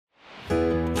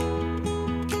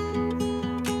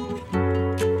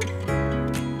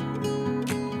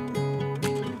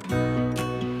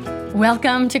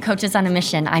Welcome to Coaches on a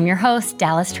Mission. I'm your host,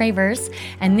 Dallas Travers,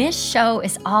 and this show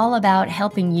is all about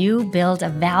helping you build a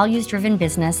values-driven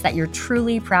business that you're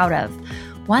truly proud of,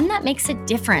 one that makes a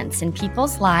difference in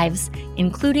people's lives,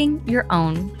 including your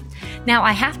own. Now,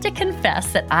 I have to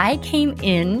confess that I came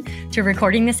in to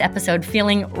recording this episode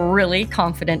feeling really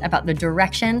confident about the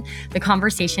direction the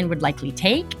conversation would likely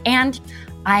take, and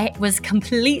I was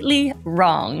completely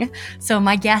wrong. So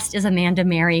my guest is Amanda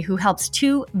Mary, who helps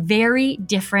two very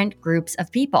different groups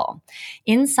of people.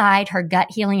 Inside her Gut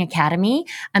Healing Academy,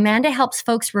 Amanda helps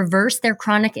folks reverse their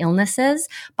chronic illnesses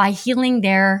by healing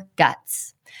their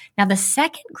guts. Now, the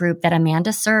second group that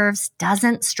Amanda serves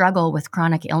doesn't struggle with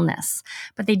chronic illness,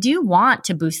 but they do want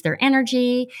to boost their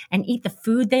energy and eat the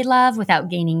food they love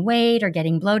without gaining weight or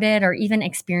getting bloated or even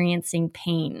experiencing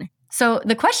pain. So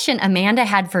the question Amanda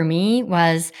had for me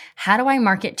was, how do I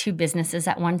market two businesses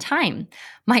at one time?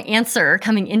 My answer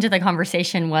coming into the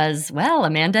conversation was, well,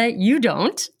 Amanda, you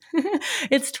don't.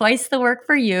 It's twice the work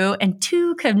for you and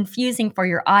too confusing for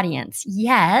your audience.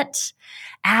 Yet,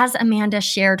 as Amanda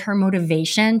shared her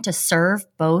motivation to serve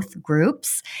both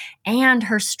groups and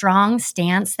her strong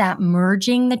stance that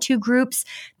merging the two groups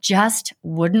just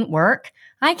wouldn't work,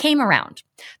 I came around.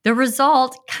 The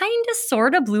result kind of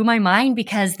sort of blew my mind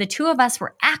because the two of us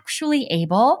were actually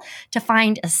able to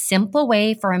find a simple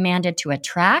way for Amanda to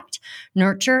attract,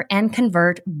 nurture, and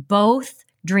convert both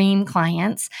dream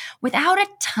clients without a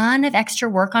ton of extra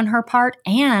work on her part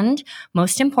and,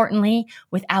 most importantly,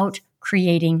 without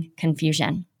creating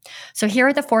confusion. So here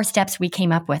are the 4 steps we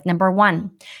came up with. Number 1,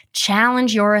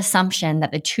 challenge your assumption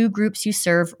that the two groups you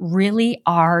serve really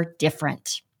are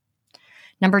different.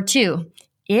 Number 2,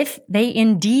 if they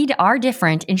indeed are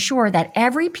different, ensure that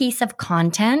every piece of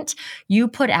content you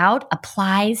put out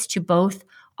applies to both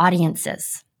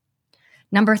audiences.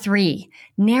 Number 3,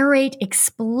 narrate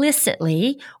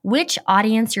explicitly which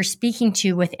audience you're speaking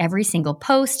to with every single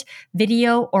post,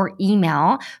 video, or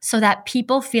email so that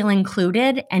people feel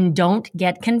included and don't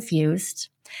get confused.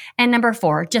 And number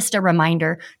 4, just a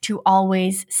reminder to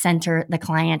always center the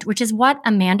client, which is what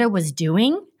Amanda was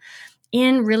doing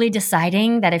in really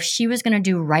deciding that if she was going to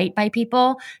do right by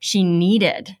people, she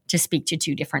needed to speak to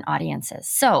two different audiences.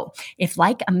 So if,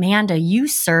 like Amanda, you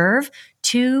serve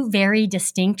two very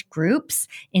distinct groups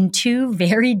in two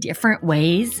very different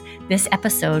ways, this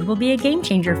episode will be a game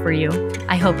changer for you.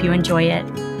 I hope you enjoy it.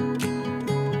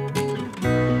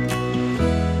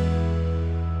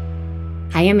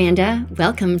 Hi, Amanda.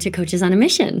 Welcome to Coaches on a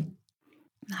Mission.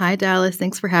 Hi, Dallas.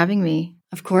 Thanks for having me.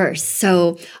 Of course.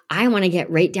 So I want to get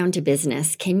right down to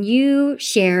business. Can you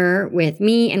share with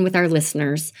me and with our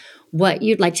listeners what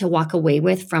you'd like to walk away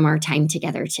with from our time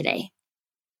together today?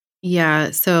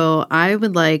 Yeah, so I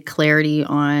would like clarity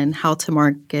on how to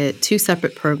market 2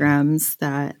 separate programs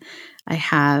that I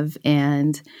have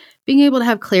and being able to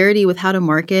have clarity with how to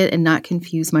market and not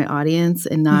confuse my audience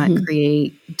and not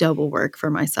create double work for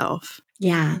myself.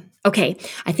 Yeah. Okay.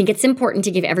 I think it's important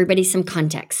to give everybody some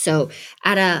context. So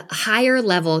at a higher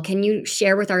level, can you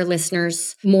share with our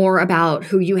listeners more about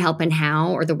who you help and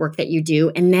how, or the work that you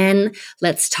do? And then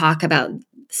let's talk about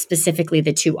specifically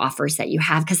the 2 offers that you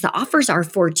have, because the offers are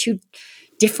for 2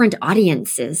 different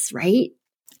audiences, right?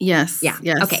 Yes. Yeah.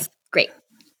 Yes. Okay, great.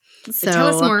 So tell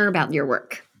us more about your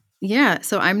work. Yeah.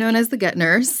 So I'm known as the Gut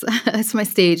Nurse. That's my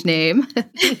stage name.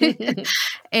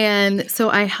 And so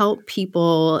I help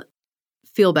people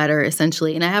feel better,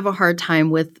 essentially. And I have a hard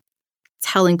time with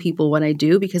telling people what I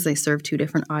do because I serve 2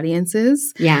 different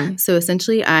audiences. Yeah. So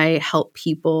essentially, I help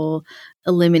people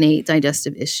eliminate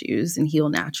digestive issues and heal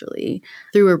naturally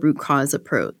through a root cause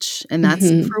approach. And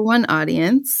that's for one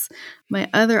audience. My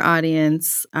other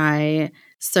audience, I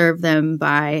serve them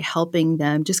by helping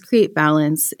them just create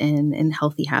balance and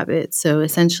healthy habits. So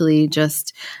essentially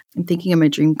I'm thinking of my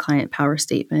dream client power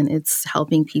statement. It's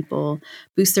helping people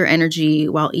boost their energy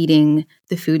while eating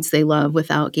the foods they love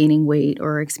without gaining weight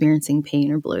or experiencing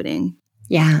pain or bloating.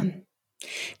 Yeah.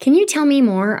 Can you tell me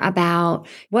more about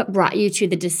what brought you to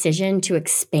the decision to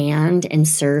expand and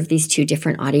serve these 2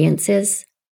 different audiences?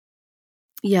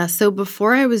 Yeah, so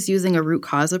before I was using a root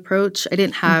cause approach, I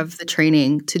didn't have the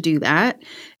training to do that.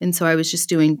 And so I was just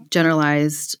doing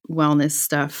generalized wellness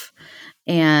stuff.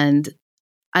 And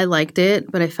I liked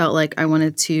it, but I felt like I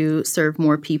wanted to serve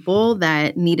more people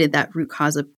that needed that root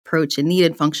cause approach and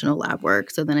needed functional lab work.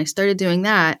 So then I started doing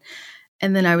that.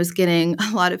 And then I was getting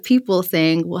a lot of people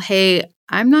saying, well, hey,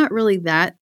 I'm not really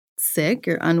that sick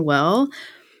or unwell,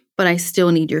 but I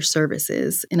still need your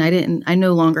services. And I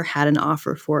no longer had an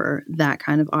offer for that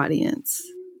kind of audience.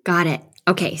 Got it.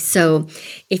 Okay. So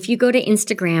if you go to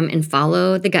Instagram and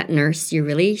follow the Gut Nurse, you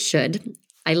really should.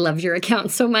 I love your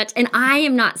account so much. And I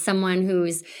am not someone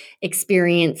who's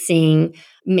experiencing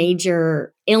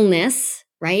major illness,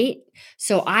 right?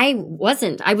 So I was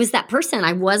that person.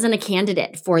 I wasn't a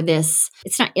candidate for this.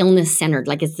 It's not illness centered,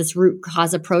 like it's this root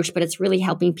cause approach, but it's really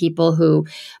helping people who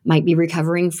might be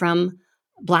recovering from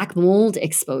black mold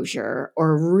exposure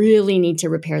or really need to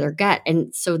repair their gut.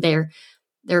 And so they're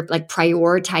like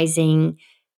prioritizing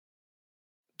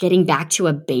getting back to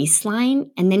a baseline.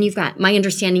 And then my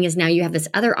understanding is now you have this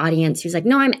other audience who's like,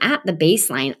 no, I'm at the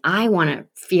baseline. I want to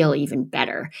feel even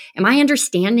better. Am I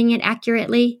understanding it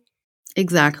accurately?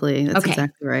 Exactly. That's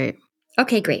exactly right.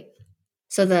 Okay, great.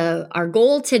 So our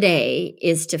goal today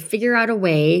is to figure out a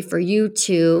way for you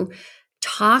to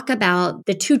talk about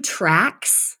the two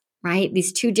tracks, right?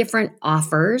 These two different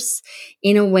offers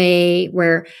in a way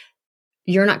where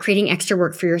you're not creating extra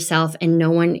work for yourself and no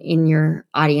one in your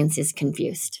audience is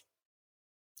confused.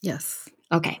 Yes.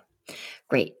 Okay,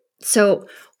 great. So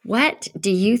what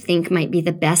do you think might be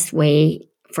the best way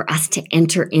for us to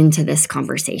enter into this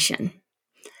conversation?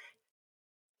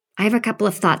 I have a couple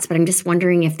of thoughts, but I'm just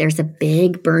wondering if there's a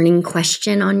big burning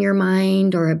question on your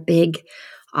mind or a big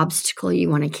obstacle you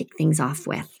want to kick things off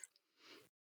with.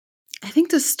 I think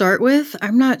to start with,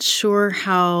 I'm not sure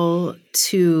how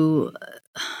to.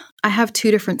 I have two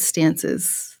different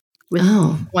stances with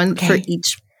one for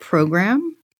each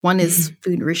program. One is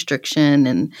food restriction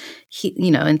and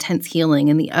intense healing,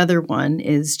 and the other one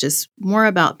is just more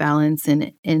about balance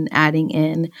and adding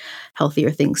in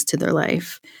healthier things to their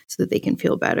life so that they can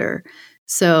feel better.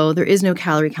 So there is no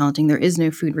calorie counting, there is no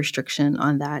food restriction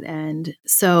on that end.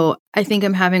 So I think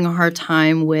I'm having a hard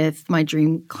time with my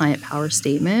dream client power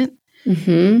statement.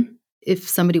 Mm-hmm. If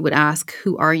somebody would ask,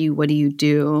 "Who are you? What do you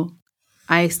do?"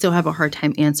 I still have a hard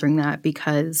time answering that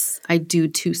because I do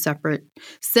two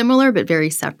similar but very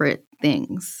separate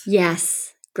things.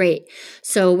 Yes, great.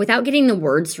 So without getting the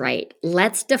words right,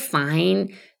 let's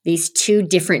define these two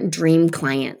different dream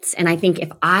clients. And I think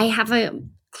if I have a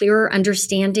clearer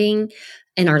understanding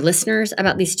and our listeners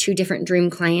about these two different dream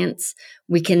clients,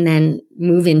 we can then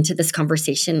move into this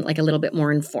conversation like a little bit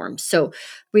more informed. So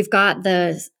we've got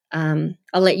I'll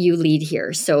let you lead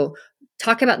here. So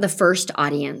talk about the first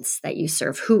audience that you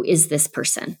serve. Who is this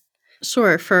person?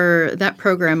 Sure. For that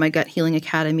program, my Gut Healing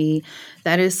Academy,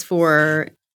 that is for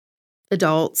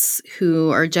adults who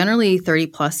are generally 30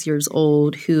 plus years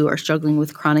old who are struggling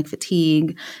with chronic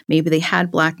fatigue. Maybe they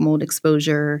had black mold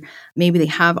exposure. Maybe they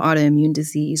have autoimmune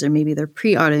disease, or maybe they're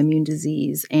pre-autoimmune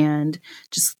disease and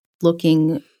just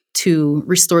looking to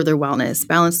restore their wellness,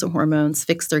 balance their hormones,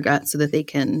 fix their gut so that they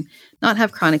can not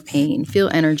have chronic pain, feel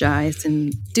energized,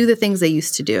 and do the things they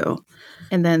used to do.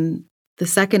 And then the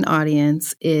second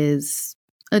audience is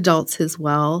adults as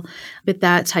well. But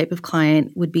that type of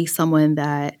client would be someone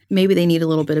that maybe they need a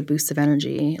little bit of boost of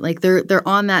energy. Like they're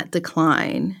on that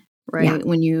decline, right?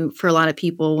 Yeah. For a lot of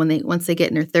people, once they get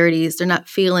in their 30s, they're not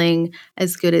feeling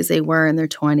as good as they were in their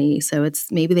 20s. So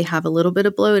it's maybe they have a little bit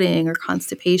of bloating or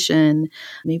constipation.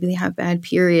 Maybe they have bad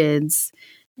periods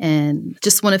and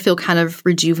just want to feel kind of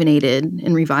rejuvenated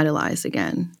and revitalized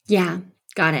again. Yeah,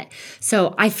 got it.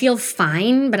 So I feel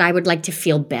fine, but I would like to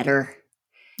feel better.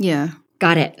 Yeah.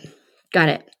 Got it.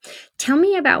 Tell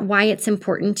me about why it's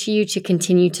important to you to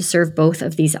continue to serve both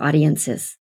of these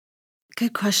audiences.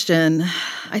 Good question.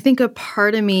 I think a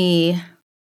part of me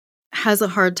has a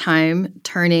hard time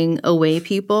turning away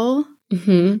people.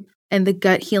 Mm-hmm. And the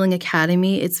Gut Healing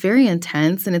Academy, it's very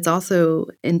intense, and it's also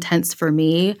intense for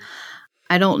me.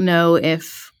 I don't know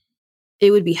if it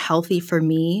would be healthy for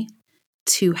me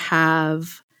to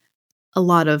have a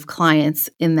lot of clients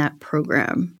in that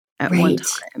program at one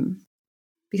time,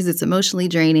 because it's emotionally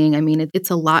draining. I mean, it's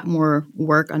a lot more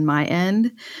work on my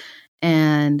end.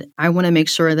 And I want to make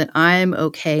sure that I'm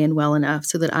okay and well enough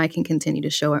so that I can continue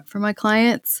to show up for my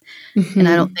clients. Mm-hmm. And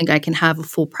I don't think I can have a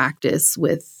full practice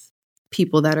with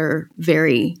people that are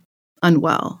very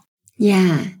unwell.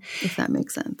 Yeah. If that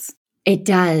makes sense. It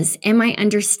does. Am I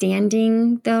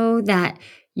understanding, though, that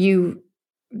you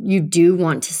do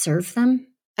want to serve them?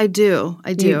 I do.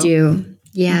 You do.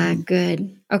 Yeah,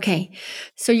 good. Okay.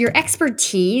 So your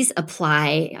expertise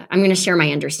apply. I'm going to share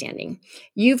my understanding.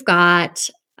 You've got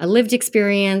a lived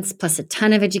experience plus a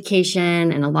ton of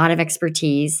education and a lot of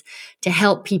expertise to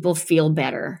help people feel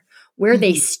better. Where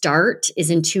they start is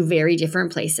in two very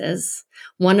different places.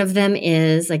 One of them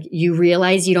is like you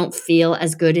realize you don't feel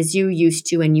as good as you used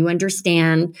to, and you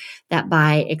understand that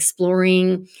by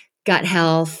exploring gut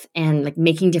health and like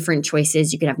making different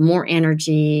choices, you could have more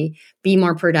energy, be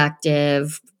more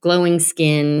productive, glowing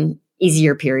skin,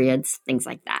 easier periods, things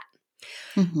like that.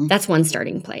 That's one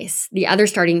starting place. The other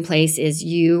starting place is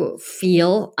you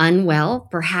feel unwell.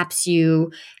 Perhaps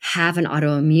you have an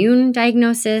autoimmune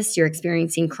diagnosis, you're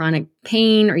experiencing chronic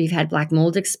pain, or you've had black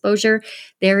mold exposure.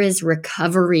 There is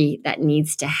recovery that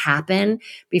needs to happen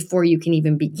before you can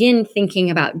even begin thinking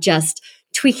about just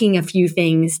tweaking a few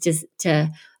things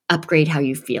to upgrade how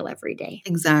you feel every day.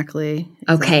 Exactly.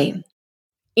 Okay.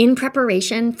 In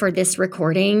preparation for this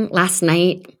recording last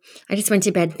night, I just went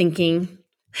to bed thinking,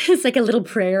 it's like a little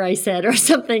prayer I said or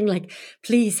something like,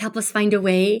 please help us find a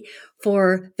way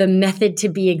for the method to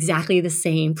be exactly the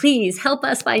same. Please help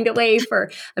us find a way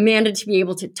for Amanda to be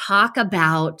able to talk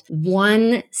about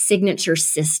one signature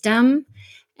system.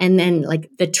 And then like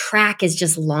the track is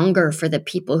just longer for the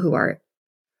people who are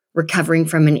recovering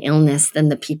from an illness than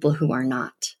the people who are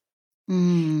not.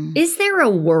 Is there a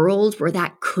world where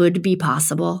that could be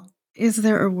possible? Is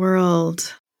there a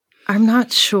world? I'm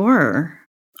not sure.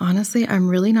 Honestly, I'm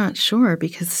really not sure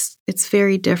because it's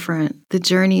very different. The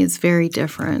journey is very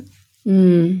different.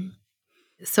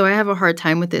 So I have a hard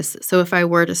time with this. So if I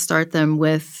were to start them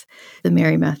with the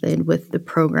Mary Method, with the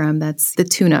program, that's the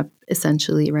tune-up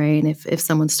essentially, right? And if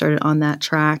someone started on that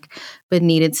track but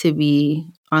needed to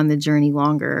be on the journey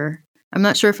longer, I'm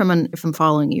not sure if I'm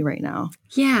following you right now.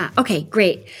 Yeah. Okay,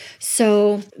 great.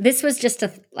 So this was just a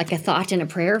thought and a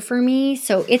prayer for me.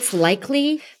 So it's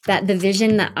likely that the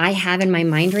vision that I have in my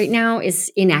mind right now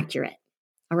is inaccurate.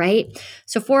 All right.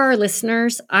 So for our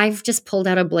listeners, I've just pulled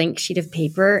out a blank sheet of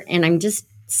paper and I'm just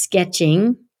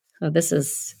sketching. Oh, this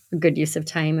is a good use of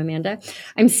time, Amanda.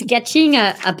 I'm sketching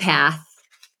a path,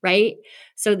 right?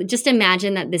 So just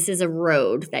imagine that this is a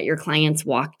road that your clients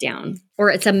walk down,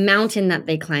 or it's a mountain that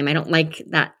they climb. I don't like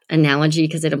that analogy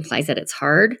because it implies that it's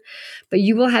hard, but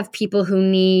you will have people who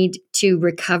need to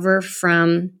recover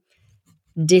from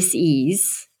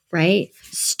dis-ease, right?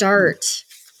 Start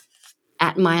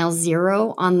at mile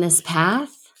 0 on this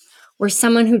path, where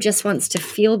someone who just wants to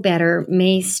feel better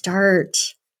may start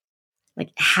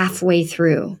like halfway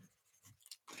through.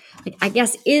 Like, I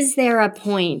guess, is there a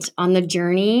point on the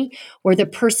journey where the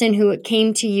person who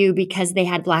came to you because they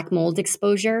had black mold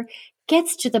exposure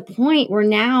gets to the point where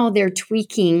now they're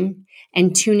tweaking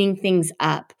and tuning things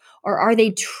up? Or are they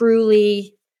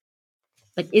truly,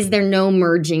 like, is there no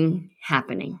merging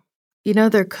happening?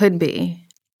 There could be.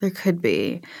 There could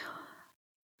be.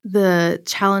 The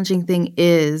challenging thing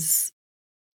is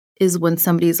when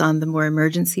somebody's on the more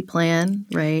emergency plan,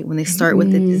 right? When they start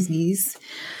with the disease,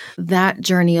 that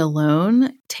journey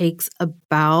alone takes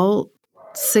about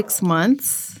 6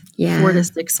 months, 4 to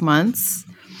 6 months.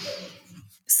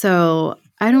 So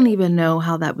I don't even know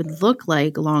how that would look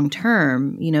like long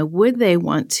term. Would they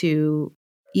want to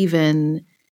even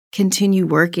continue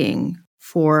working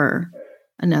for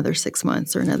another 6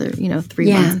 months or another,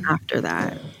 3 months after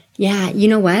that? Yeah. You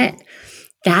know what?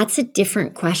 That's a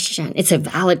different question. It's a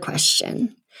valid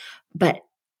question. But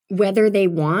whether they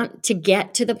want to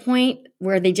get to the point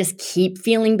where they just keep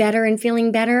feeling better and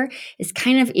feeling better is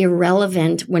kind of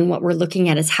irrelevant when what we're looking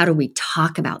at is how do we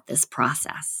talk about this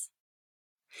process.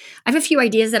 I have a few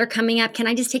ideas that are coming up. Can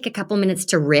I just take a couple minutes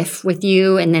to riff with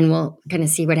you and then we'll kind of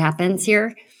see what happens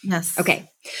here? Yes.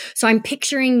 Okay. So I'm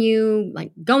picturing you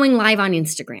like going live on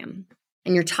Instagram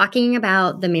and you're talking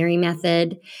about the Mary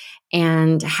Method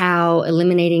and how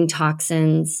eliminating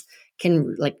toxins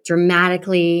can like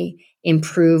dramatically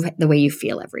improve the way you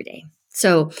feel every day.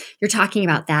 So you're talking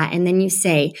about that. And then you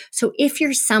say, so if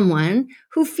you're someone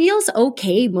who feels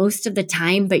okay most of the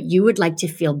time, but you would like to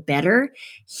feel better,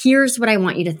 here's what I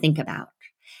want you to think about.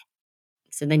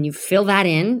 So then you fill that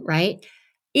in, right?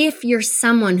 If you're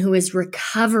someone who is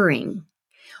recovering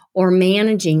or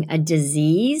managing a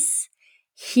disease,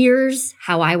 here's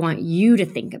how I want you to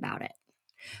think about it.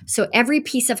 So every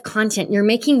piece of content, you're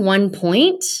making one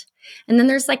point. And then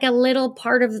there's like a little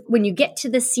part of when you get to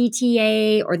the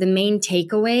CTA or the main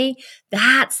takeaway,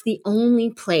 that's the only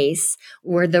place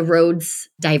where the roads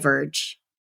diverge.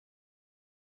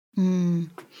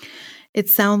 It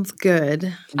sounds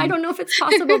good. I don't know if it's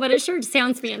possible, but it sure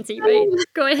sounds fancy, right?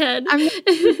 Go ahead.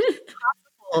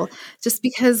 Possible. Just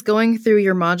because going through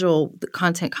your module, the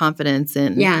content confidence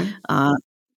and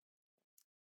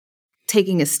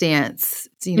taking a stance,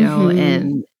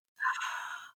 and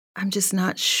I'm just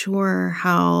not sure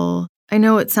how. I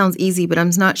know it sounds easy, but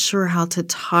I'm not sure how to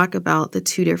talk about the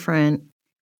two different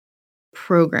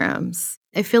programs.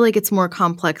 I feel like it's more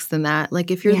complex than that. Like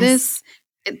if you're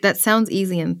that sounds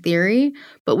easy in theory,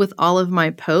 but with all of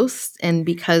my posts, and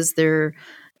because they're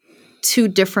two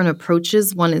different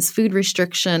approaches, one is food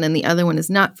restriction and the other one is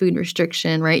not food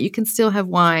restriction, right? You can still have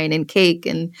wine and cake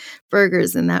and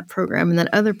burgers in that program, and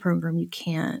that other program you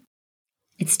can't.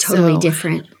 It's totally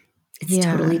different. It's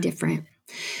totally different.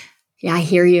 Yeah, I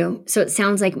hear you. So it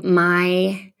sounds like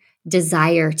my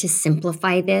desire to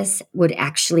simplify this would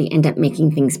actually end up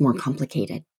making things more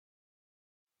complicated,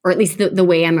 or at least the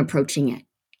way I'm approaching it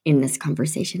in this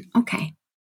conversation. Okay,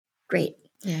 great.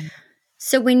 Yeah.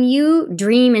 So when you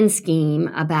dream and scheme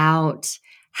about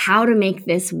how to make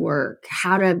this work,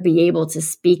 how to be able to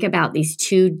speak about these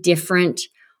two different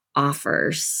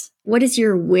offers, what is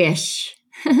your wish,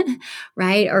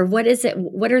 right? Or what is it?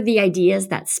 What are the ideas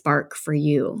that spark for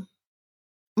you?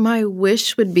 My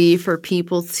wish would be for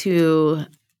people to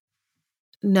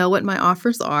know what my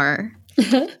offers are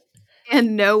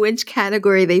and know which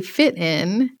category they fit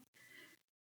in,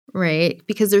 right?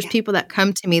 Because there's people that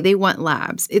come to me, they want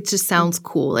labs. It just sounds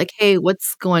cool. Like, hey,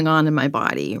 what's going on in my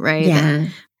body, right? Yeah.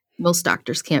 That most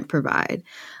doctors can't provide.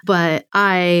 But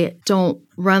I don't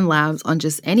run labs on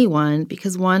just anyone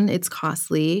because one, it's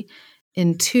costly.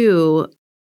 And two,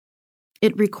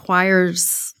 it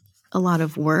requires a lot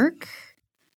of work.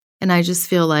 And I just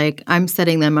feel like I'm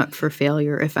setting them up for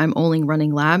failure if I'm only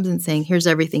running labs and saying, here's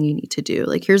everything you need to do.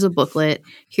 Like, here's a booklet,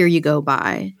 here you go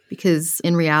buy. Because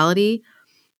in reality,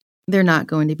 they're not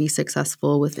going to be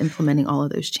successful with implementing all of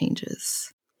those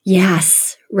changes.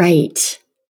 Yes, right.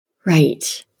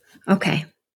 Okay.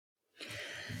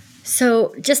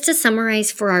 So just to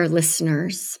summarize for our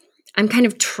listeners, I'm kind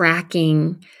of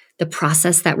tracking the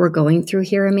process that we're going through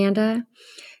here, Amanda.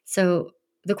 So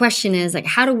the question is, like,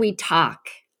 how do we talk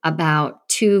about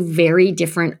two very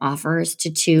different offers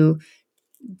to two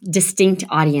distinct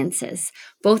audiences?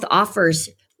 Both offers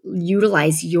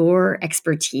utilize your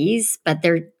expertise, but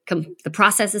the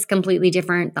process is completely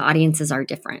different. The audiences are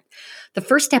different. The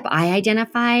first step I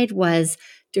identified was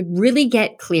to really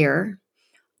get clear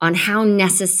on how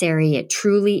necessary it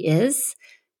truly is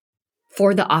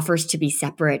for the offers to be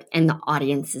separate and the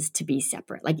audiences to be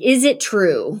separate. Like, is it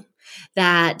true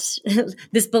that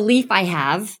this belief I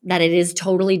have that it is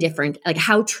totally different, like,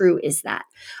 how true is that?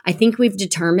 I think we've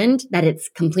determined that it's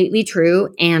completely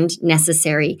true and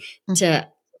necessary to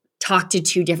talk to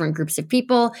two different groups of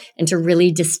people and to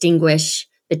really distinguish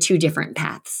the two different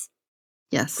paths.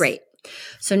 Yes. Great.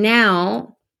 So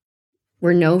now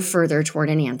we're no further toward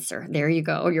an answer. There you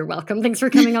go. You're welcome. Thanks for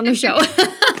coming on the show.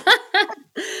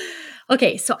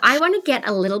 Okay, so I want to get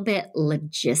a little bit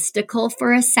logistical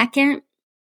for a second,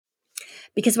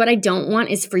 because what I don't want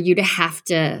is for you to have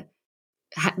to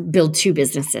build two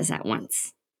businesses at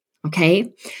once.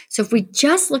 Okay, so if we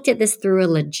just looked at this through a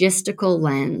logistical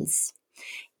lens,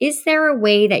 is there a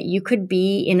way that you could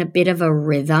be in a bit of a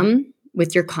rhythm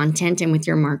with your content and with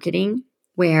your marketing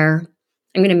where,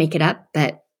 I'm going to make it up,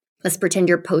 but let's pretend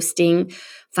you're posting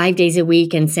 5 days a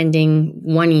week and sending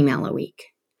one email a week.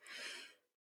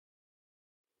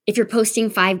 If you're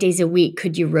posting 5 days a week,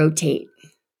 could you rotate,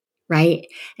 right?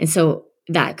 And so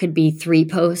that could be 3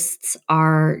 posts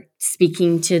are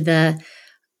speaking to the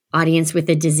audience with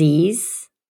a disease,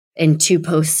 and 2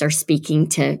 posts are speaking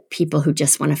to people who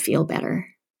just want to feel better.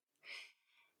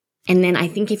 And then I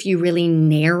think if you really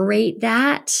narrate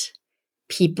that,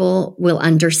 people will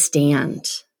understand.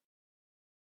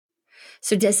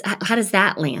 So how does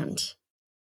that land?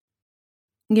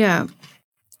 Yeah,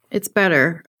 it's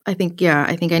better. I think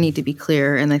I need to be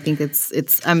clear. And I think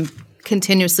I'm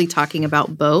continuously talking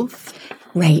about both.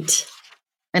 Right.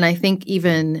 And I think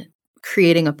even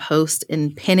creating a post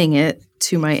and pinning it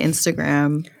to my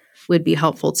Instagram would be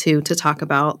helpful too, to talk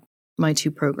about my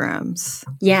 2 programs.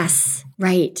 Yes,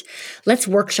 right. Let's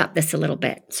workshop this a little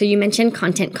bit. So you mentioned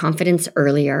content confidence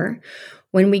earlier.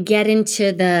 When we get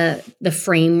into the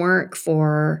framework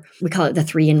for, we call it the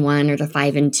 3-in-1 or the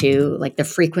 5-in-2, like the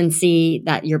frequency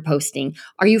that you're posting,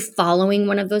 are you following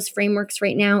one of those frameworks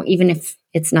right now, even if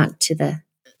it's not to the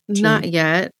team? Not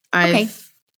yet.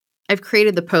 I've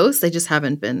created the posts. I just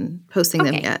haven't been posting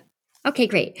them yet. Okay,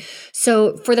 great.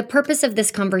 So for the purpose of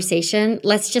this conversation,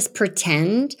 let's just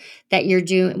pretend that you're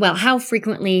doing, well, how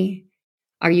frequently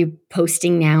are you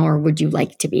posting now, or would you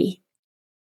like to be?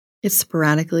 It's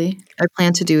sporadically. I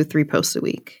plan to do 3 posts a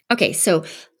week. Okay, so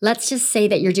let's just say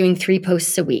that you're doing 3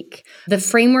 posts a week. The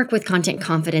framework with content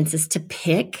confidence is to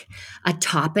pick a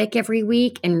topic every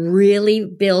week and really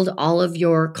build all of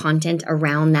your content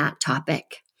around that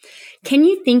topic. Can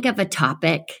you think of a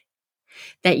topic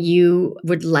that you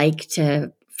would like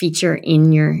to feature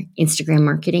in your Instagram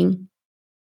marketing?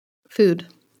 Food.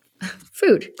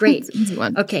 Food, great. That's an easy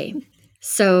one. Okay,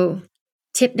 so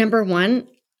tip number 1,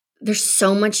 there's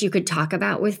so much you could talk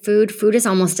about with food. Food is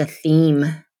almost a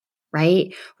theme,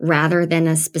 right? Rather than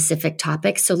a specific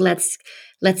topic. So let's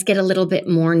get a little bit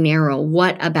more narrow.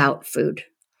 What about food?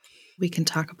 We can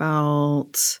talk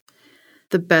about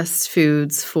the best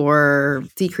foods for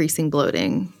decreasing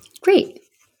bloating. Great.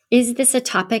 Is this a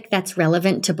topic that's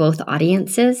relevant to both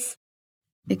audiences?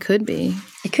 It could be.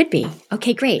 It could be.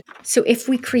 Okay, great. So if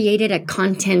we created a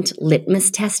content litmus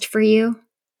test for you,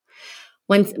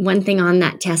 one thing on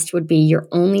that test would be you're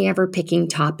only ever picking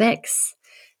topics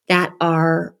that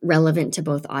are relevant to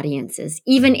both audiences,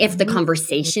 even if the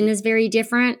conversation is very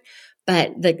different.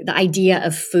 But the idea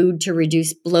of food to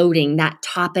reduce bloating, that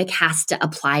topic has to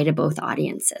apply to both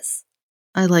audiences.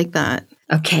 I like that.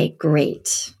 Okay,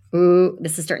 great. Ooh,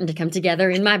 this is starting to come together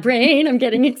in my brain. I'm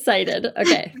getting excited.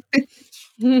 Okay.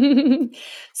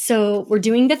 So we're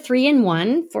doing the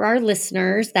 3-in-1 for our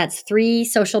listeners. That's 3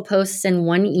 social posts and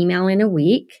 1 email in a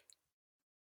week.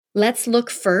 Let's look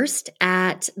first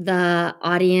at the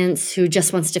audience who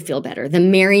just wants to feel better, the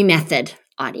Mary Method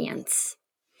audience.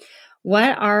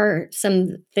 What are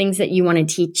some things that you want to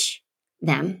teach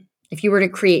them? If you were to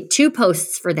create 2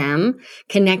 posts for them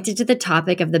connected to the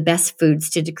topic of the best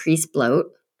foods to decrease bloat,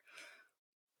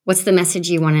 what's the message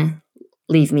you want to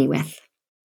leave me with?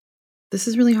 This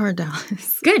is really hard,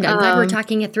 Dallas. Good. I'm glad we're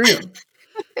talking it through.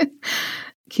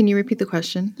 Can you repeat the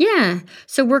question? Yeah.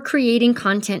 So we're creating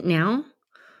content now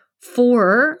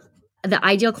for the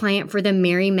ideal client for the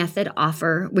Mary Method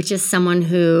offer, which is someone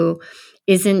who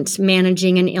isn't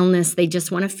managing an illness. They just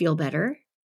want to feel better.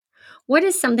 What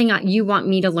is something you want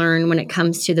me to learn when it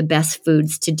comes to the best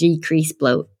foods to decrease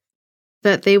bloat?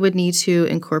 That they would need to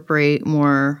incorporate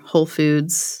more whole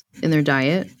foods in their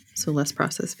diet, so less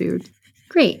processed food.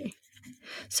 Great.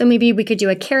 So maybe we could do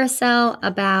a carousel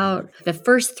about the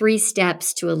first 3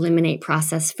 steps to eliminate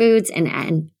processed foods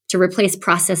and to replace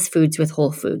processed foods with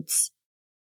whole foods.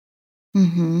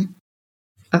 Mm-hmm.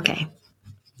 Okay.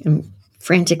 I'm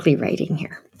frantically writing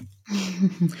here.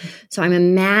 So I'm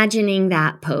imagining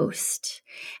that post,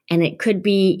 and it could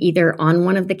be either on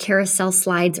one of the carousel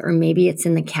slides or maybe it's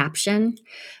in the caption,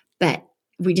 but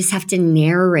we just have to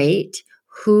narrate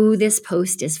who this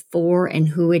post is for and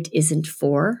who it isn't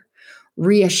for,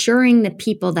 reassuring the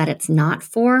people that it's not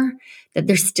for, that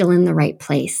they're still in the right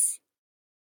place.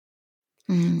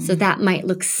 So that might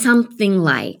look something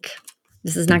like,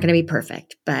 this is not going to be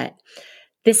perfect, but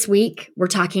this week we're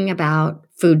talking about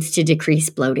foods to decrease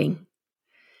bloating.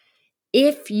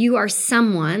 If you are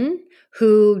someone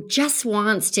who just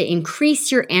wants to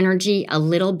increase your energy a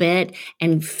little bit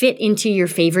and fit into your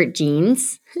favorite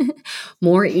jeans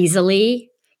more easily,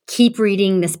 keep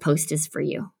reading. This post is for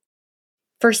you.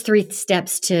 First 3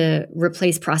 steps to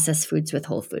replace processed foods with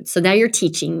whole foods. So now you're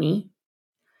teaching me.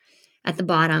 At the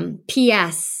bottom,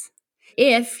 P.S.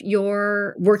 If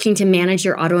you're working to manage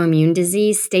your autoimmune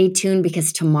disease, stay tuned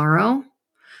because tomorrow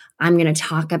I'm going to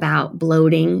talk about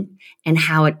bloating and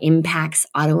how it impacts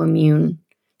autoimmune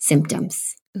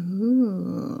symptoms.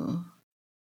 Ooh.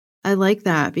 I like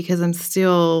that because I'm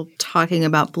still talking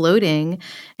about bloating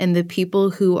and the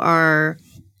people who are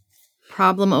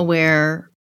problem aware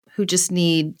who just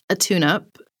need a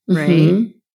tune-up, right?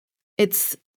 Mm-hmm.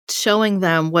 It's showing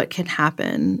them what can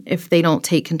happen if they don't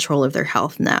take control of their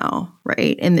health now,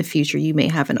 right? In the future, you may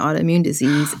have an autoimmune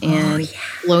disease and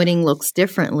bloating looks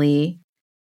differently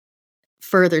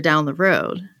further down the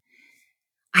road.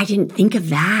 I didn't think of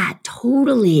that.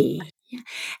 Totally.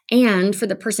 And for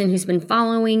the person who's been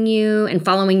following you and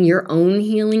following your own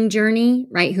healing journey,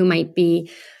 right, who might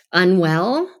be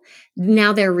unwell,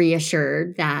 now they're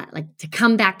reassured that to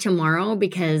come back tomorrow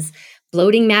because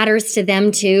bloating matters to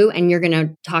them too. And you're going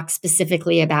to talk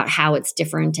specifically about how it's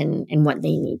different and what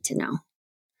they need to know.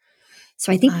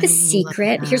 So I think the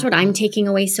secret, here's what I'm taking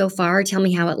away so far. Tell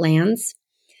me how it lands.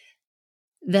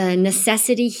 The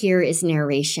necessity here is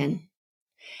narration.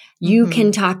 You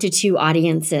can talk to 2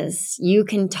 audiences. You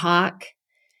can talk,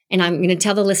 and I'm going to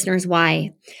tell the listeners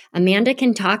why. Amanda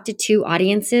can talk to 2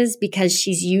 audiences because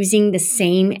she's using the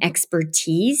same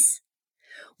expertise,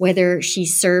 whether she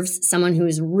serves someone who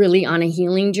is really on a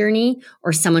healing journey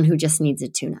or someone who just needs a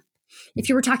tune-up. If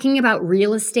you were talking about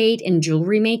real estate and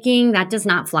jewelry making, that does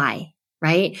not fly,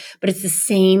 right? But it's the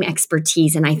same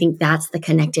expertise, and I think that's the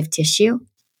connective tissue.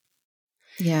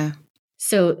 Yeah.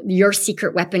 So your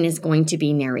secret weapon is going to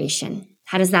be narration.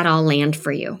 How does that all land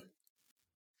for you?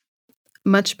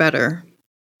 Much better.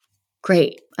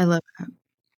 Great. I love that.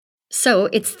 So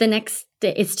it's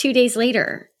 2 days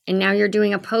later, and now you're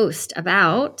doing a post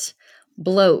about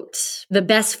bloat, the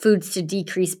best foods to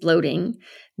decrease bloating.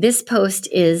 This post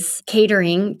is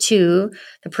catering to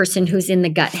the person who's in the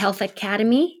Gut Health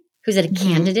Academy, who's a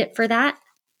candidate for that.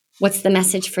 What's the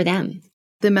message for them?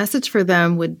 The message for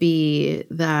them would be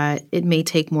that it may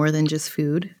take more than just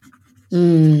food.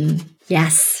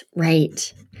 Yes,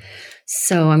 right.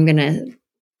 So I'm going to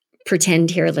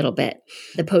pretend here a little bit.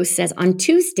 The post says, on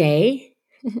Tuesday,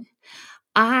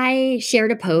 I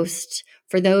shared a post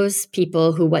for those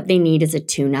people who what they need is a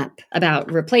tune-up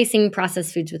about replacing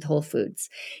processed foods with whole foods.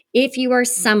 If you are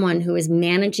someone who is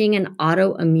managing an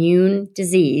autoimmune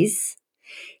disease,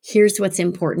 here's what's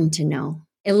important to know.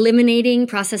 Eliminating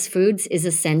processed foods is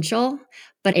essential,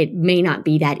 but it may not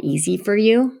be that easy for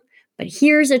you. But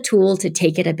here's a tool to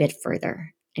take it a bit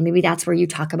further. And maybe that's where you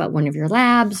talk about one of your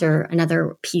labs or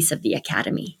another piece of the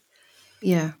academy.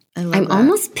 Yeah, I love I'm that.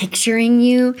 almost picturing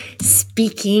you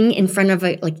speaking in front of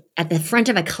at the front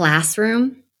of a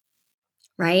classroom,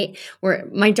 right? Where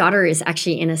my daughter is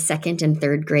actually in a second and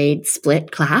third grade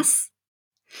split class.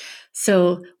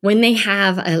 So when they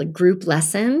have a group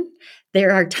lesson,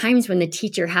 there are times when the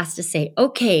teacher has to say,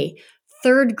 okay,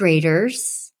 third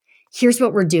graders, here's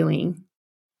what we're doing,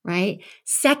 right?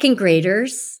 Second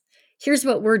graders, here's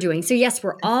what we're doing. So yes,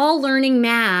 we're all learning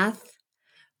math,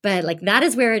 but like that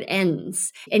is where it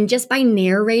ends. And just by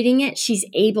narrating it, she's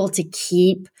able to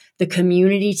keep the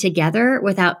community together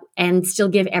and still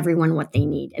give everyone what they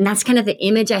need. And that's kind of the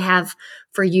image I have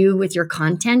for you with your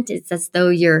content. It's as though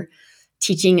you're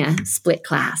teaching a split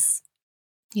class.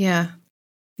 Yeah.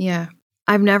 Yeah.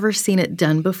 I've never seen it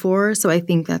done before, so I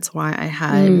think that's why I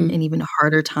had an even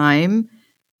harder time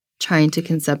trying to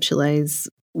conceptualize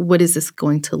what is this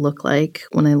going to look like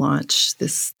when I launch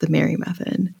the Mary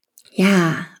method.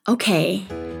 Yeah. Okay.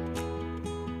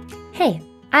 Hey,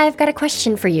 I've got a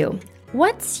question for you.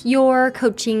 What's your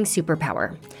coaching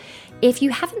superpower? If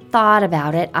you haven't thought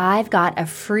about it, I've got a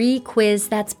free quiz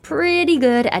that's pretty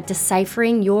good at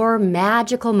deciphering your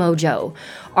magical mojo.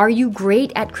 Are you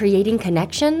great at creating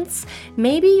connections?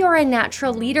 Maybe you're a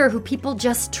natural leader who people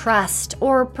just trust,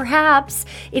 or perhaps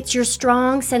it's your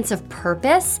strong sense of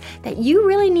purpose that you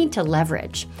really need to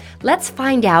leverage. Let's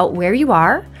find out where you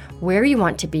are, where you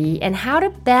want to be, and how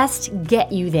to best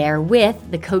get you there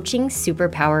with the Coaching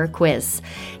Superpower Quiz.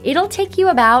 It'll take you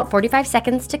about 45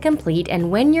 seconds to complete, and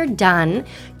when you're done,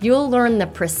 you'll learn the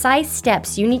precise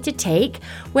steps you need to take,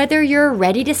 whether you're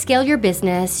ready to scale your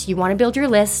business, you want to build your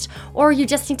list, or you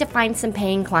just need to find some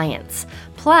paying clients.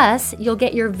 Plus, you'll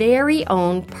get your very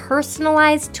own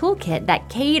personalized toolkit that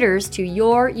caters to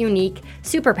your unique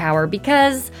superpower,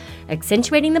 because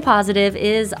accentuating the positive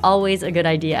is always a good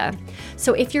idea.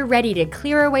 So if you're ready to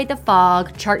clear away the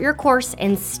fog, chart your course,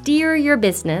 and steer your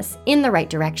business in the right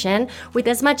direction with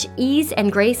as much ease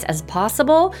and grace as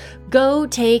possible, go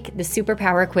take the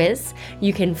Superpower Quiz.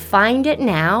 You can find it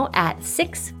now at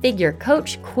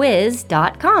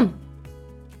sixfigurecoachquiz.com.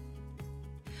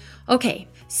 Okay,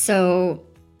 so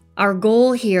our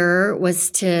goal here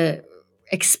was to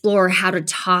explore how to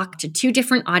talk to two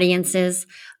different audiences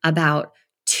about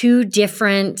two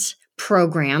different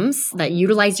programs that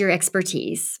utilize your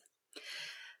expertise.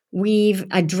 We've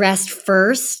addressed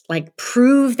first,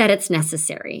 prove that it's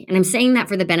necessary. And I'm saying that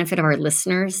for the benefit of our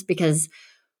listeners because,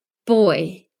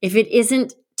 boy, if it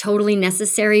isn't totally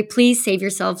necessary, please save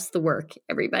yourselves the work,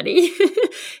 everybody.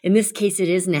 In this case, it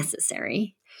is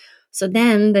necessary. So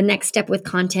then the next step with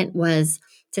content was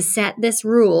to set this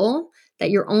rule that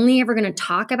you're only ever going to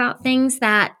talk about things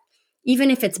that,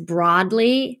 even if it's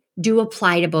broadly, do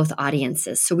apply to both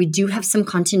audiences. So we do have some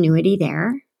continuity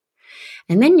there.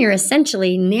 And then you're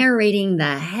essentially narrating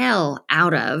the hell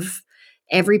out of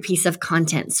every piece of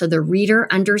content so the reader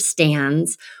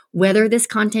understands whether this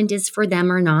content is for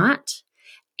them or not,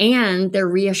 and they're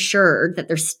reassured that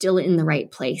they're still in the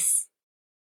right place.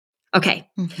 Okay,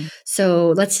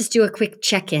 So let's just do a quick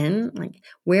check-in.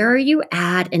 Where are you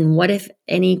at, and what, if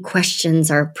any,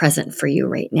 questions are present for you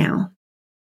right now?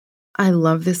 I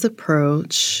love this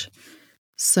approach.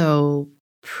 So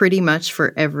pretty much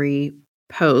for every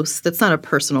post, that's not a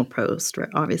personal post, right?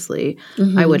 Obviously,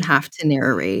 I would have to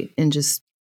narrate and just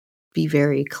be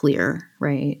very clear,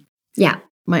 right? Yeah.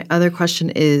 My other question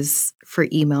is for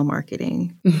email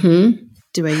marketing.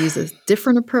 Do I use a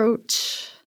different approach?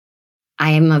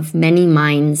 I am of many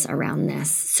minds around this.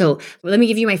 So let me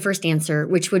give you my first answer,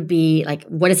 which would be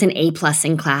what does an A+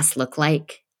 in class look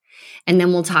like? And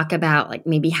then we'll talk about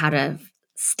maybe how to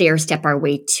stair step our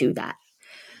way to that.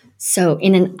 So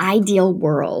in an ideal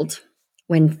world,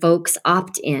 when folks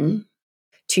opt in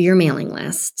to your mailing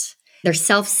list, they're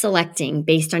self-selecting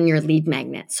based on your lead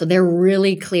magnet. So they're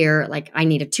really clear, I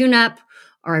need a tune-up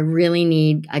or I really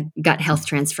need a gut health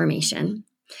transformation.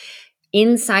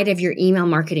 Inside of your email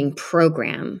marketing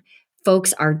program,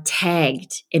 folks are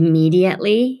tagged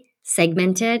immediately,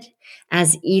 segmented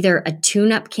as either a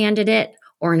tune-up candidate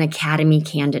or an academy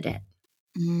candidate.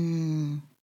 Yeah.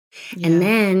 And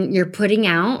then you're putting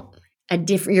out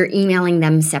you're emailing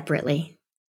them separately.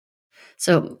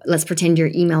 So let's pretend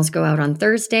your emails go out on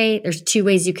Thursday. There's 2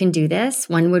 ways you can do this.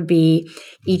 One would be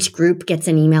each group gets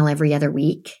an email every other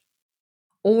week.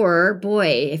 Or,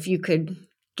 boy, if you could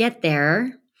get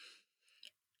there,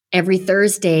 every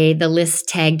Thursday, the list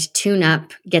tagged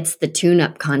Tune-Up gets the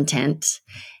Tune-Up content,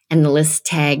 and the list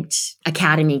tagged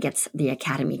Academy gets the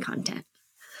Academy content.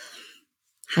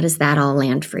 How does that all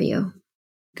land for you?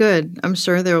 Good. I'm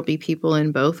sure there will be people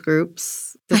in both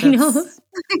groups. I know.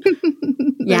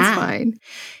 That's fine.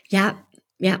 Yeah.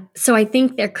 Yeah. So I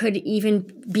think there could even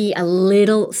be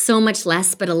so much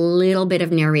less, but a little bit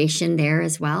of narration there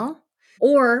as well.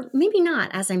 Or maybe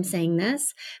not, as I'm saying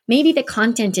this. Maybe the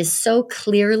content is so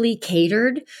clearly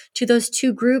catered to those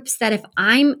 2 groups that if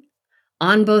I'm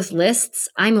on both lists,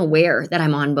 I'm aware that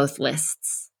I'm on both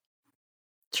lists.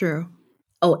 True.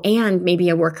 Oh, and maybe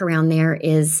a workaround there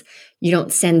is you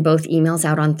don't send both emails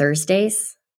out on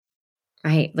Thursdays,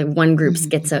 right? Like one group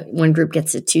gets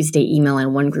a Tuesday email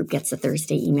and one group gets a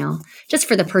Thursday email, just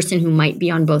for the person who might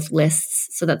be on both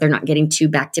lists so that they're not getting 2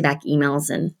 back-to-back emails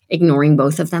and ignoring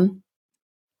both of them.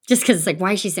 Just because it's like,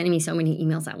 why is she sending me so many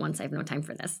emails at once? I have no time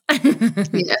for this.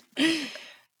 Yeah.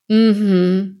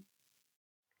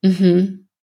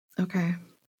 Okay.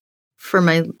 For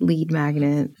my lead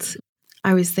magnet,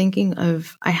 I was thinking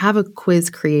of, I have a quiz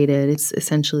created. It's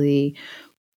essentially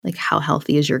like, how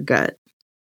healthy is your gut?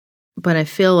 But I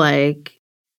feel like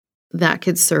that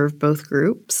could serve both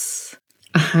groups.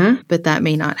 But that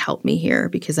may not help me here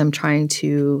because I'm trying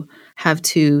to have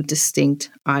 2 distinct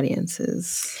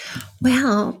audiences.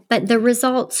 Well, but the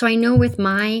results, so I know with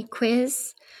my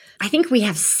quiz, I think we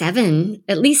have 7,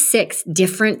 at least 6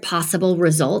 different possible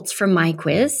results from my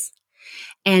quiz.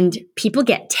 And people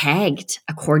get tagged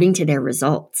according to their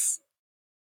results.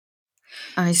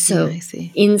 I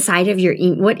see. Inside of your,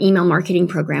 what email marketing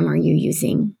program are you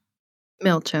using?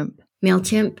 MailChimp.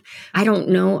 I don't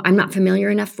know. I'm not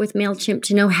familiar enough with MailChimp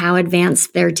to know how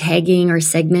advanced their tagging or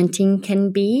segmenting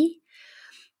can be.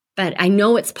 But I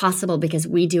know it's possible because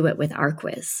we do it with our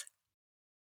quiz.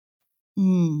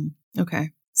 Okay.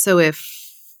 So if,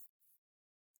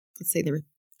 let's say there were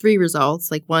 3 results,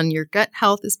 like 1, your gut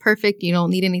health is perfect. You don't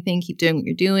need anything. Keep doing what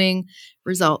you're doing.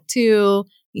 Result 2,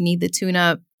 you need the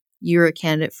Tune-Up. You're a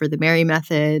candidate for the Mary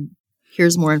method.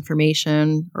 Here's more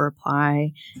information or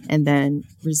apply. And then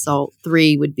result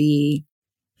 3 would be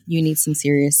you need some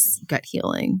serious gut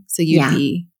healing. So you'd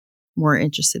be more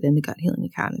interested in the Gut Healing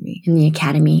Academy. In the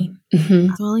Academy.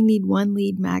 I only need 1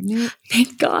 lead magnet.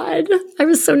 Thank God. I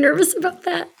was so nervous about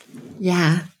that.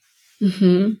 Yeah.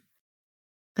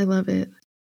 I love it.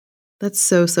 That's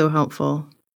so, so helpful.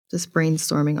 Just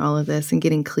brainstorming all of this and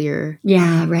getting clear.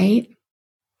 Yeah, right?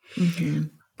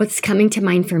 What's coming to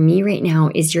mind for me right now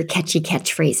is your catchy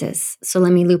catchphrases. So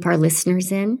let me loop our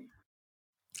listeners in.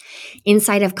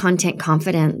 Inside of Content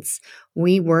Confidence,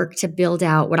 we work to build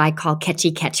out what I call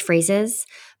catchy catchphrases,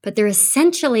 but they're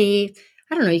essentially,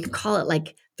 I don't know, you could call it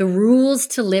like the rules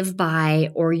to live by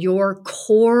or your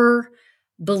core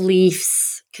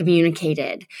beliefs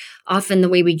communicated. Often the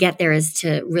way we get there is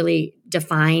to really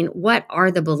define what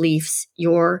are the beliefs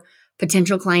your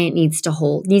potential client needs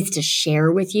to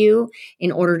share with you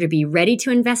in order to be ready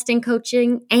to invest in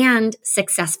coaching and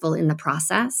successful in the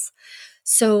process.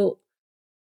 So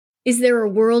is there a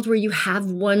world where you have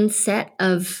 1 set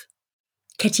of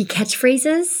catchy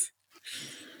catchphrases?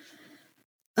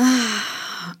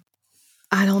 I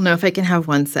don't know if I can have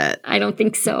 1 set. I don't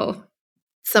think so.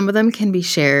 Some of them can be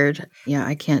shared. Yeah,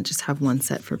 I can't just have 1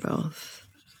 set for both.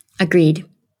 Agreed.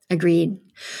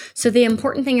 So the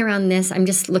important thing around this, I'm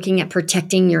just looking at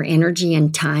protecting your energy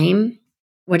and time.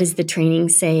 What does the training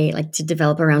say? Like to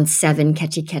develop around 7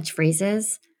 catchy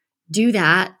catchphrases. Do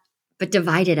that, but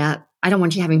divide it up. I don't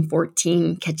want you having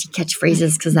 14 catchy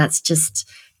catchphrases because that's just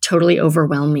totally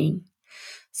overwhelming.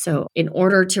 So in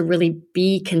order to really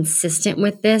be consistent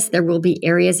with this, there will be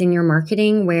areas in your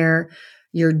marketing where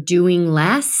you're doing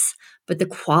less, but the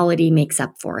quality makes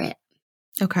up for it.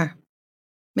 Okay.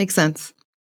 Makes sense.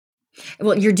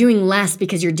 Well, you're doing less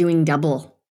because you're doing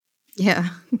double. Yeah.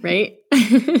 Right?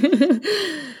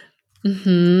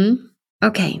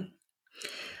 Okay.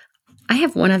 I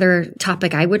have one other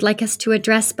topic I would like us to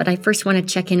address, but I first want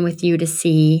to check in with you to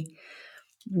see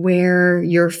where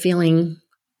you're feeling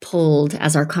pulled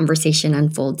as our conversation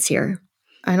unfolds here.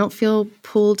 I don't feel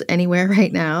pulled anywhere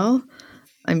right now.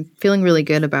 I'm feeling really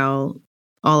good about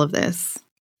all of this.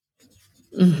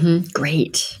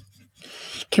 Great.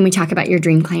 Can we talk about your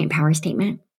Dream Client Power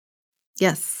Statement?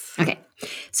 Yes. Okay.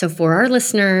 So for our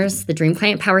listeners, the Dream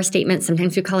Client Power Statement,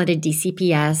 sometimes we call it a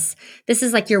DCPS. This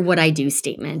is like your what I do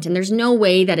statement. And there's no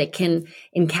way that it can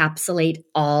encapsulate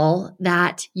all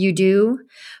that you do,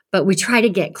 but we try to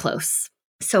get close.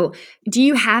 So do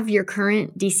you have your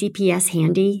current DCPS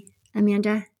handy,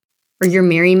 Amanda? Or your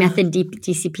Mary Method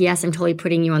DCPS? I'm totally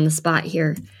putting you on the spot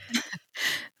here.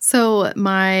 So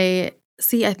I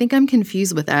think I'm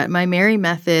confused with that. My Mary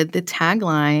Method, the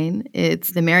tagline,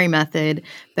 it's the Mary Method,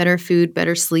 better food,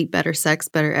 better sleep, better sex,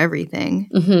 better everything.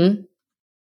 Mm-hmm.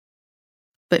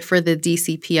 But for the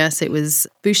DCPS, it was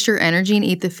boost your energy and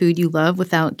eat the food you love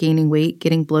without gaining weight,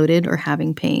 getting bloated, or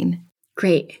having pain.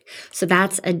 Great. So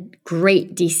that's a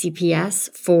great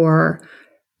DCPS for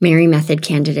Mary Method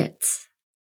candidates.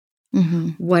 Mm-hmm.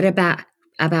 What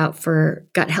about for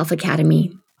Gut Health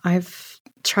Academy? I've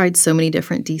tried so many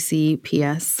different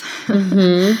DCPS.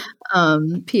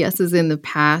 Mm-hmm. PSs in the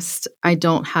past. I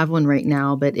don't have one right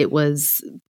now, but it was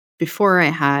before I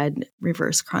had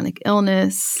reverse chronic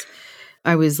illness.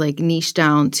 I was like niched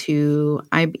down to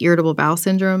I have irritable bowel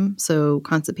syndrome, so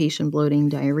constipation, bloating,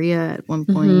 diarrhea at one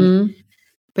point. Mm-hmm.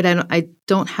 But I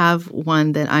don't have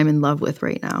one that I'm in love with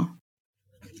right now.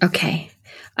 Okay.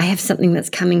 I have something that's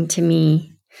coming to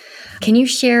me. Can you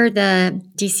share the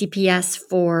DCPS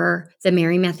for the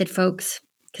Mary Method folks?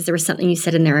 Because there was something you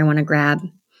said in there I want to grab.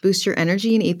 Boost your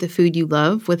energy and eat the food you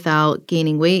love without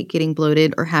gaining weight, getting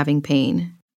bloated, or having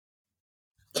pain.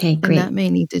 Okay, great. And that may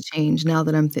need to change now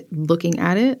that I'm looking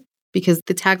at it, because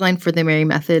the tagline for the Mary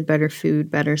Method, better food,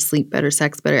 better sleep, better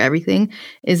sex, better everything,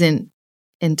 isn't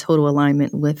in total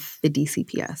alignment with the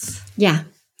DCPS. Yeah.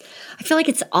 I feel like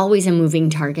it's always a moving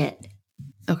target.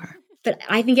 Okay. But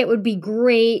I think it would be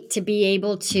great to be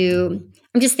able to,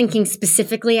 I'm just thinking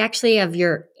specifically actually of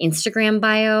your Instagram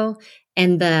bio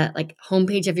and the like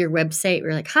homepage of your website.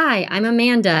 We're like, hi, I'm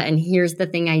Amanda, and here's the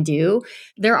thing I do.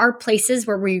 There are places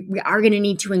where we are going to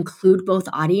need to include both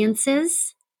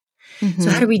audiences. Mm-hmm. So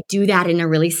how do we do that in a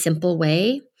really simple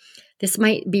way? This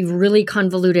might be really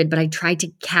convoluted, but I tried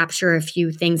to capture a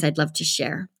few things I'd love to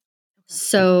share.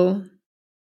 So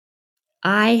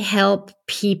I help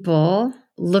people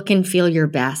look and feel your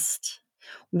best,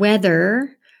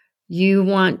 whether you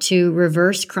want to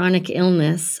reverse chronic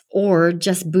illness or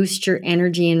just boost your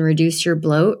energy and reduce your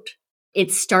bloat.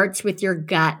 It starts with your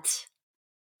gut,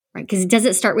 right? Because does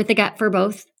it start with the gut for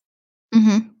both?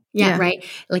 Mm-hmm. Yeah, right.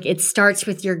 Like it starts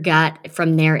with your gut.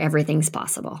 From there, everything's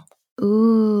possible.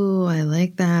 Ooh, I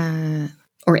like that.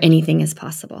 Or anything is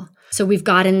possible. So we've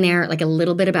got in there like a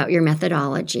little bit about your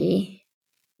methodology,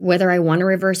 whether I want to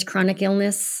reverse chronic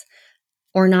illness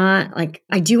or not. Like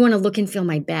I do want to look and feel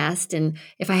my best. And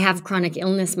if I have chronic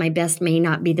illness, my best may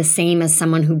not be the same as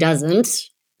someone who doesn't,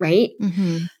 right?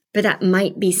 Mm-hmm. But that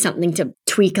might be something to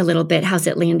tweak a little bit. How's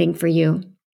it landing for you?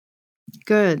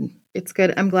 Good. It's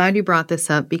good. I'm glad you brought this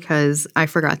up because I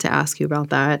forgot to ask you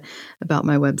about that, about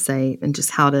my website and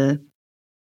just how to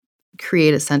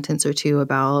create a sentence or two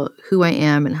about who I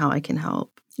am and how I can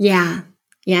help. Yeah.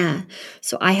 Yeah.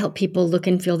 So I help people look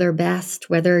and feel their best,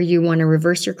 whether you want to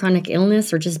reverse your chronic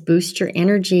illness or just boost your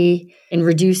energy and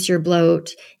reduce your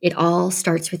bloat. It all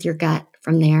starts with your gut.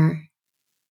 From there,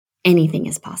 anything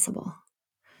is possible.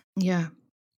 Yeah.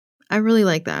 I really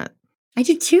like that. I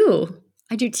do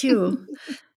too.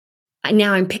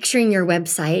 Now I'm picturing your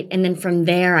website, and then from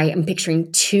there, I am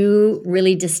picturing two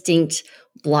really distinct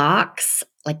blocks,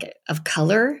 like of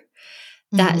color,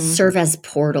 that serve as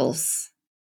portals.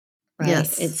 Right?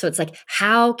 Yes. So it's like,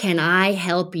 how can I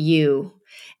help you?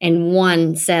 And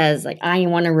one says, like, I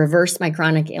want to reverse my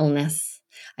chronic illness.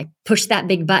 I push that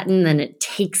big button, then it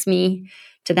takes me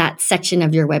to that section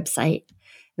of your website.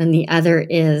 Then the other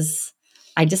is,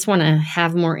 I just want to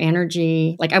have more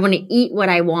energy. Like I want to eat what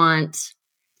I want,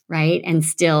 right? And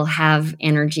still have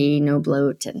energy, no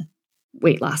bloat and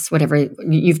weight loss, whatever.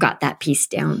 You've got that piece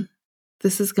down.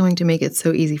 This is going to make it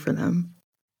so easy for them.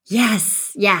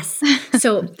 Yes.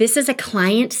 So this is a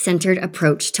client-centered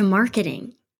approach to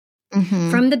marketing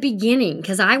from the beginning,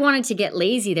 because I wanted to get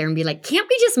lazy there and be like, can't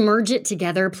we just merge it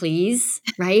together, please?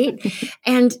 Right?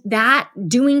 And that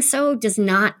doing so does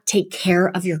not take care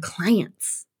of your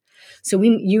clients. So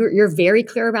you're very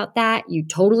clear about that. You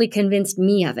totally convinced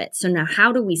me of it. So now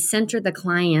how do we center the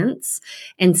clients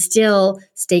and still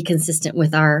stay consistent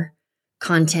with our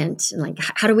content? And like,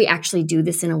 how do we actually do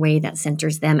this in a way that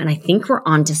centers them? And I think we're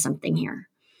onto something here.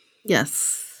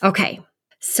 Yes. Okay.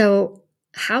 So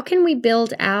how can we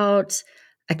build out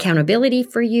accountability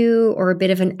for you or a bit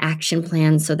of an action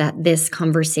plan so that this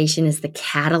conversation is the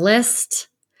catalyst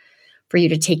for you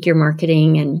to take your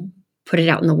marketing and put it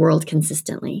out in the world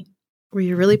consistently? Well,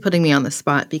 you're really putting me on the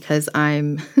spot because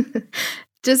I'm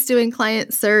just doing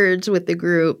client surge with the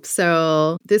group.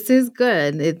 So this is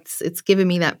good. It's giving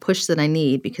me that push that I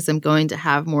need because I'm going to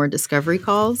have more discovery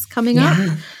calls coming up.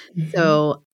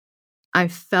 So I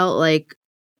felt like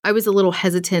I was a little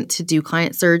hesitant to do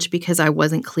Client Surge because I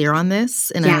wasn't clear on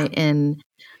this. And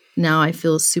now I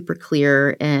feel super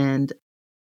clear. And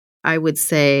I would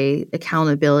say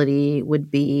accountability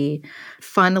would be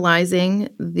finalizing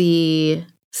the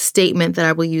statement that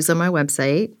I will use on my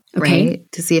website,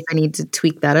 right? To see if I need to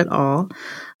tweak that at all.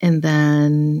 And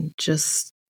then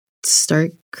just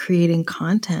start creating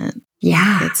content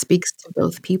that speaks to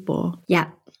both people. Yeah.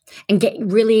 And get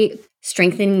really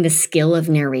strengthening the skill of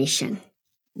narration.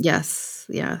 Yes.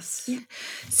 Yeah.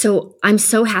 So I'm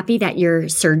so happy that you're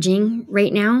surging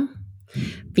right now,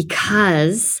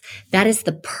 because that is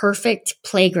the perfect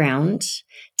playground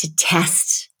to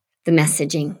test the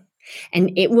messaging.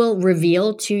 And it will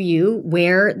reveal to you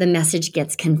where the message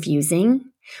gets confusing,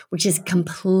 which is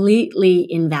completely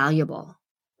invaluable.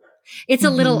 It's a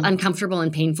little uncomfortable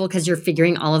and painful because you're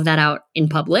figuring all of that out in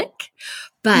public,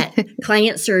 but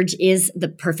Client Surge is the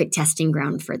perfect testing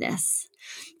ground for this.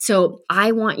 So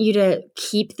I want you to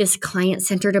keep this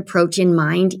client-centered approach in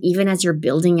mind, even as you're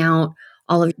building out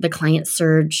all of the Client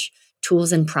Surge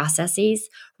tools and processes,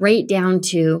 right down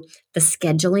to the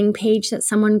scheduling page that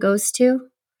someone goes to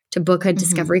book a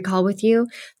discovery call with you.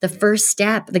 The first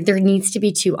step, like there needs to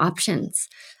be 2 options.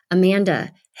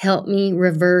 Amanda, help me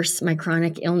reverse my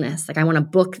chronic illness. Like I want to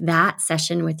book that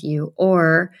session with you.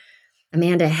 Or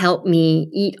Amanda, help me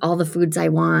eat all the foods I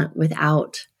want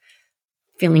without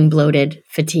feeling bloated,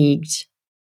 fatigued,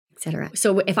 etc.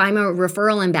 So if I'm a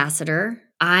referral ambassador,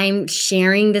 I'm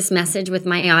sharing this message with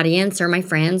my audience or my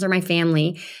friends or my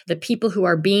family. The people who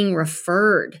are being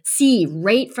referred see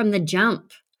right from the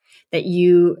jump that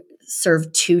you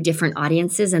serve 2 different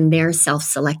audiences and they're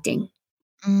self-selecting.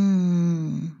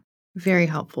 Very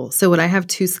helpful. So would I have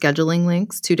 2 scheduling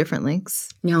links, 2 different links?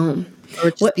 No.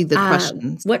 Or just be the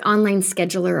questions? What online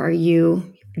scheduler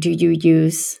do you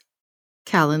use?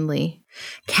 Calendly.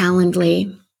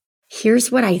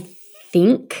 Here's what I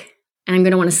think, and I'm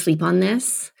going to want to sleep on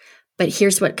this, but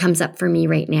here's what comes up for me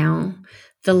right now.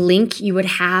 The link you would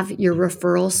have your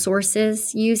referral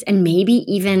sources use, and maybe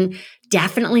even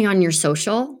definitely on your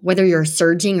social, whether you're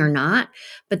surging or not,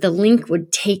 but the link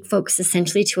would take folks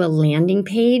essentially to a landing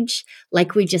page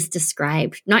like we just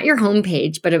described. Not your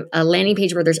homepage, but a landing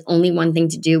page where there's only one thing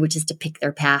to do, which is to pick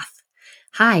their path.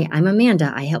 Hi, I'm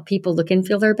Amanda. I help people look and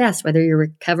feel their best, whether you're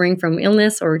recovering from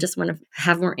illness or just want to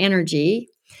have more energy.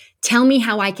 Tell me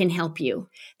how I can help you.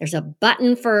 There's a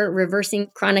button for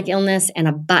reversing chronic illness and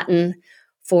a button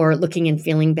for looking and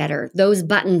feeling better. Those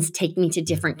buttons take me to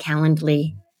different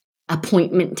Calendly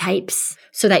appointment types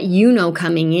so that you know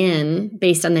coming in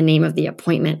based on the name of the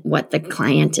appointment what the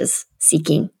client is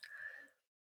seeking.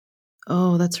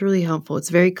 Oh, that's really helpful. It's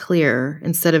very clear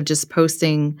instead of just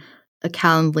posting a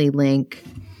Calendly link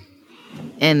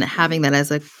and having that as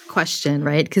a question,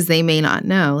 right? Because they may not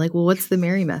know. Like, well, what's the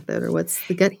Mary Method or what's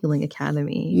the Gut Healing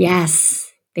Academy?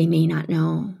 Yes, they may not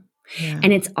know. Yeah.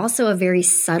 And it's also a very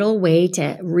subtle way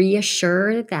to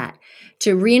reassure that,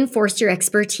 to reinforce your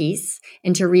expertise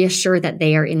and to reassure that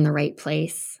they are in the right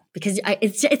place. Because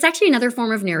it's actually another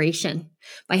form of narration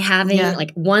by having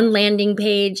like one landing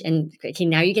page and okay,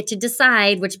 now you get to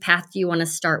decide which path you want to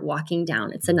start walking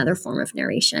down. It's another form of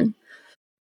narration.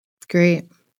 Great.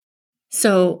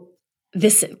 So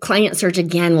this Client Surge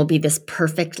again will be this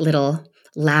perfect little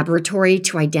laboratory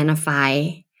to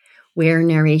identify where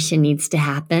narration needs to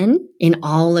happen in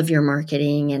all of your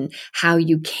marketing and how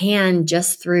you can,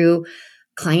 just through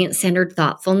client-centered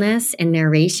thoughtfulness and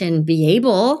narration, be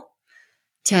able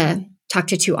to talk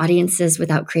to 2 audiences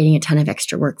without creating a ton of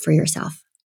extra work for yourself.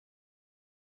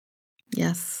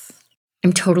 Yes.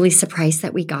 I'm totally surprised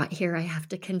that we got here, I have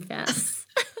to confess.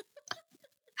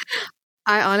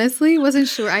 I honestly wasn't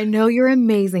sure. I know you're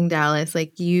amazing, Dallas.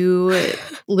 Like you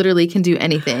literally can do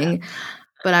anything.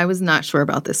 But I was not sure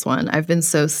about this one. I've been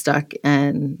so stuck.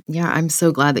 And I'm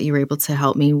so glad that you were able to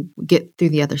help me get through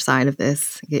the other side of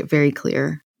this, get very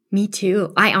clear. Me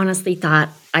too. I honestly thought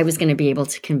I was going to be able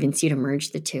to convince you to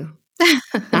merge the 2.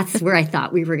 That's where I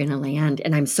thought we were going to land.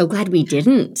 And I'm so glad we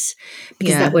didn't,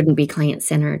 because that wouldn't be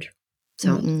client-centered.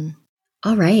 So,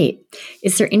 All right.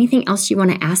 Is there anything else you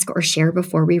want to ask or share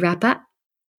before we wrap up?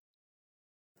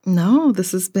 No,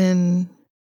 this has been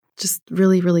just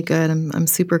really, really good. I'm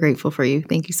super grateful for you.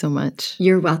 Thank you so much.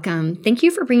 You're welcome. Thank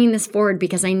you for bringing this forward,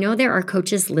 because I know there are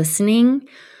coaches listening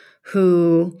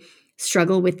who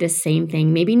struggle with this same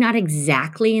thing. Maybe not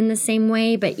exactly in the same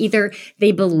way, but either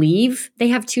they believe they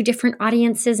have 2 different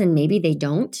audiences and maybe they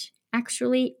don't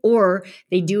actually, or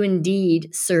they do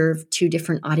indeed serve 2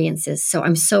 different audiences. So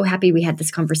I'm so happy we had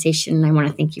this conversation, and I want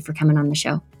to thank you for coming on the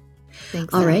show.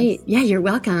 Thanks. All right. Yeah, you're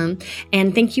welcome.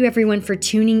 And thank you everyone for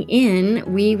tuning in.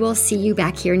 We will see you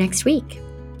back here next week.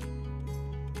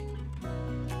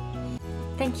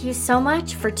 Thank you so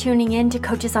much for tuning in to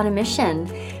Coaches on a Mission.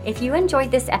 If you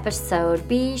enjoyed this episode,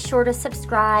 be sure to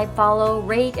subscribe, follow,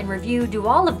 rate, and review, do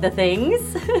all of the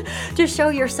things to show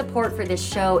your support for this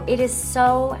show. It is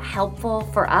so helpful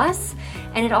for us,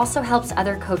 and it also helps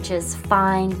other coaches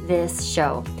find this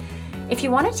show. If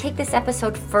you want to take this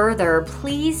episode further,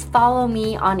 please follow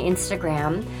me on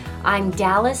Instagram. I'm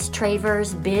Dallas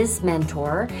Travers Biz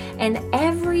Mentor, and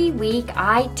every week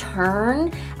I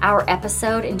turn our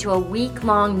episode into a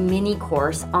week-long mini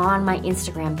course on my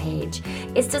Instagram page.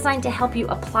 It's designed to help you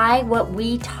apply what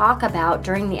we talk about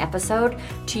during the episode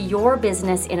to your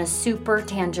business in a super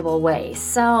tangible way.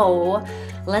 So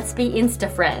let's be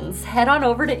Insta friends. Head on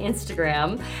over to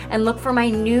Instagram and look for my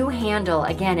new handle.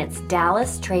 Again, it's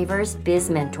Dallas Travers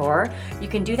Biz Mentor. You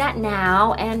can do that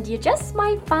now, and you just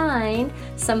might find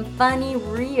some funny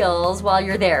reels while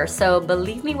you're there. So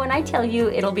believe me when I tell you,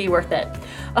 it'll be worth it.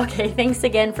 Okay, thanks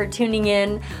again for tuning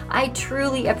in. I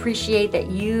truly appreciate that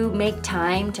you make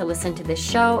time to listen to this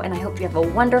show, and I hope you have a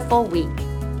wonderful week.